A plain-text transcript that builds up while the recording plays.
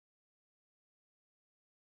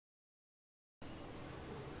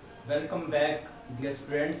Welcome back, dear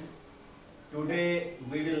students. Today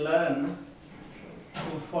we will learn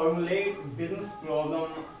to formulate business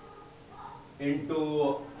problem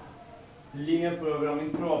into linear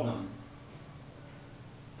programming problem.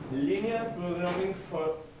 Linear programming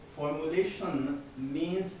formulation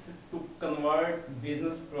means to convert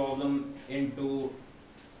business problem into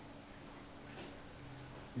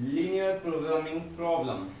linear programming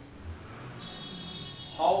problem.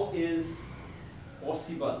 How is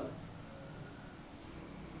possible?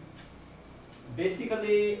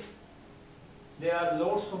 Basically, there are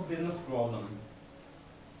lots of business problems.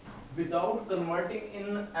 Without converting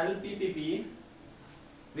in LPPP,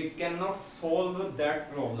 we cannot solve that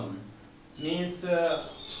problem. Means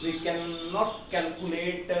we cannot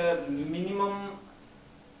calculate minimum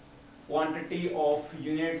quantity of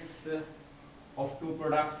units of two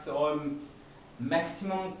products or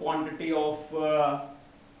maximum quantity of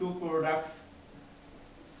two products.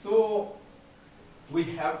 So we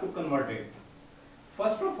have to convert it.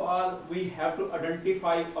 First of all, we have to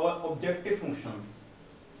identify our objective functions.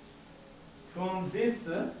 From this,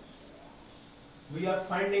 we are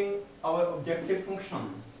finding our objective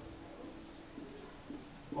function.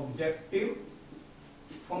 Objective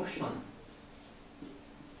function.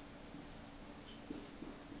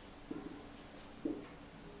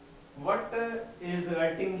 What is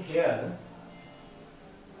writing here?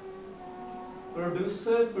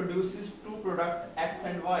 Producer produces two products X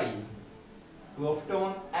and Y. Profit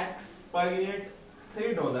on X per unit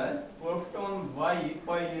 $3. Profit on Y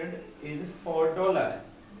per unit is $4.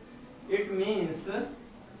 It means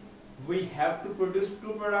we have to produce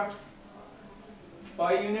two products.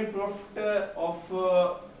 Per unit profit of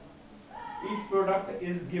each product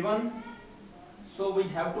is given, so we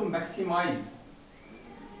have to maximize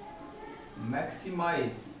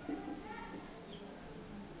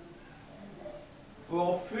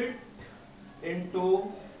profit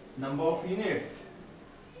into number of units.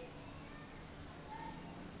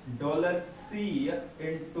 $3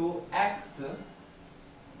 into X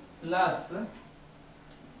plus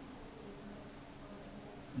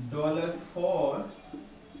 $4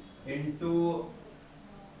 into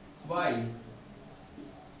Y.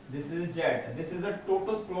 This is Z. This is a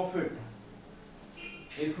total profit.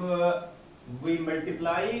 If we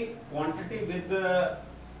multiply quantity with the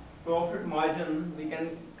profit margin, we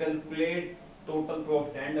can calculate total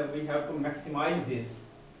profit, and we have to maximize this.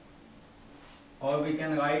 Or we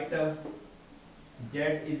can write Z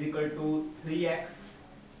is equal to 3x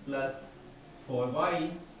plus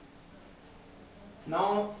 4y.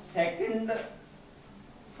 Now second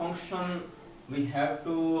function, we have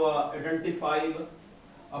to identify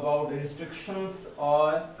about restrictions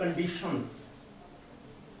or conditions.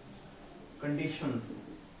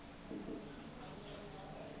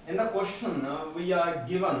 In the question, we are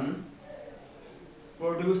given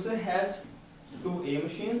producer has 2 A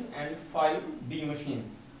machines and 5 B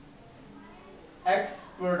machines. X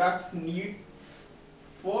products needs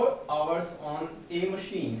 4 hours on A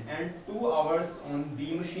machine and 2 hours on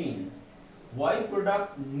B machine. Y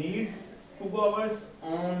product needs 2 hours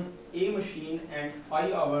on A machine and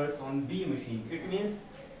 5 hours on B machine. It means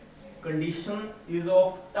condition is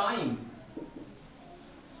of time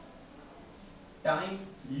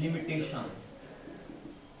limitation.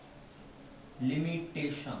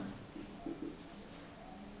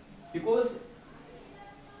 Because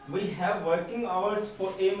we have working hours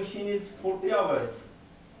for A machine is 40 hours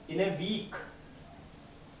in a week.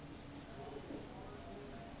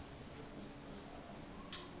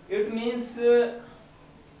 It means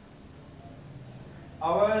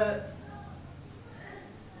our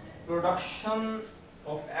production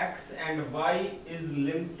of X and Y is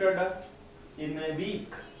limited in a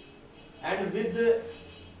week, and with the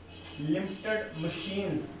limited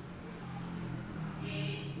machines.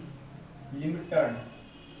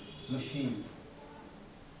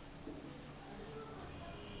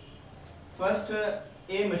 First,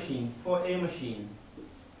 A machine. For A machine,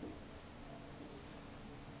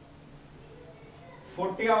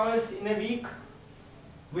 40 hours in a week.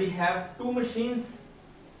 We have 2 machines.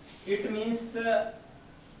 It means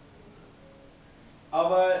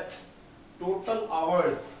our total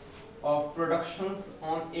hours of productions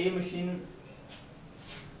on A machine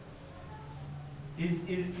is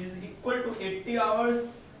equal to 80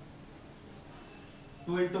 hours,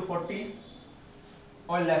 2 into 40,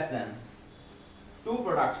 or less than. 2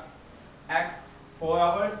 products, X 4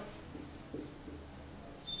 hours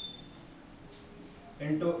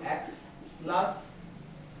into X plus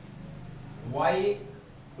Y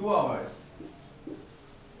 2 hours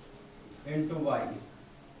into Y.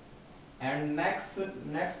 And next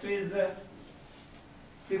is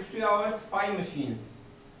 60 hours 5 machines,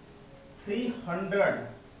 300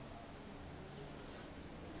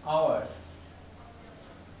 hours.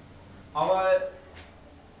 Our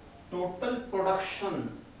total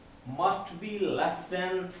production must be less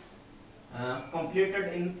than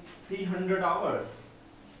completed in 300 hours.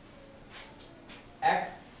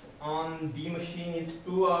 X on B machine is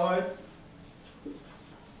 2 hours.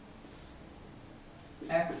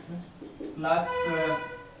 X plus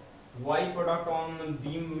Y product on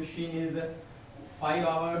B machine is 5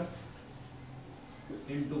 hours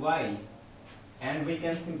into Y, and we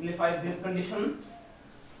can simplify this condition.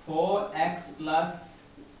 4x plus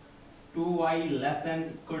 2y less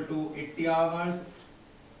than equal to 80 hours,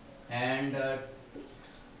 and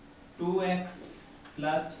 2x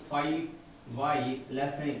plus 5y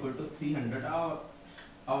less than equal to 300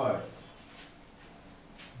 hours.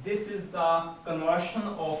 This is the conversion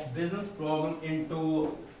of business problem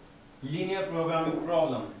into linear programming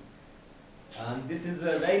problem, and this is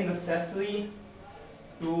very necessary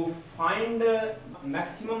to find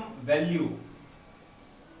maximum value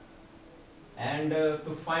and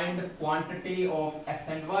to find quantity of x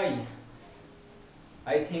and y.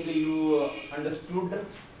 I think you understood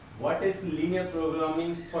what is linear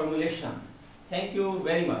programming formulation. Thank you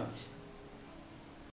very much.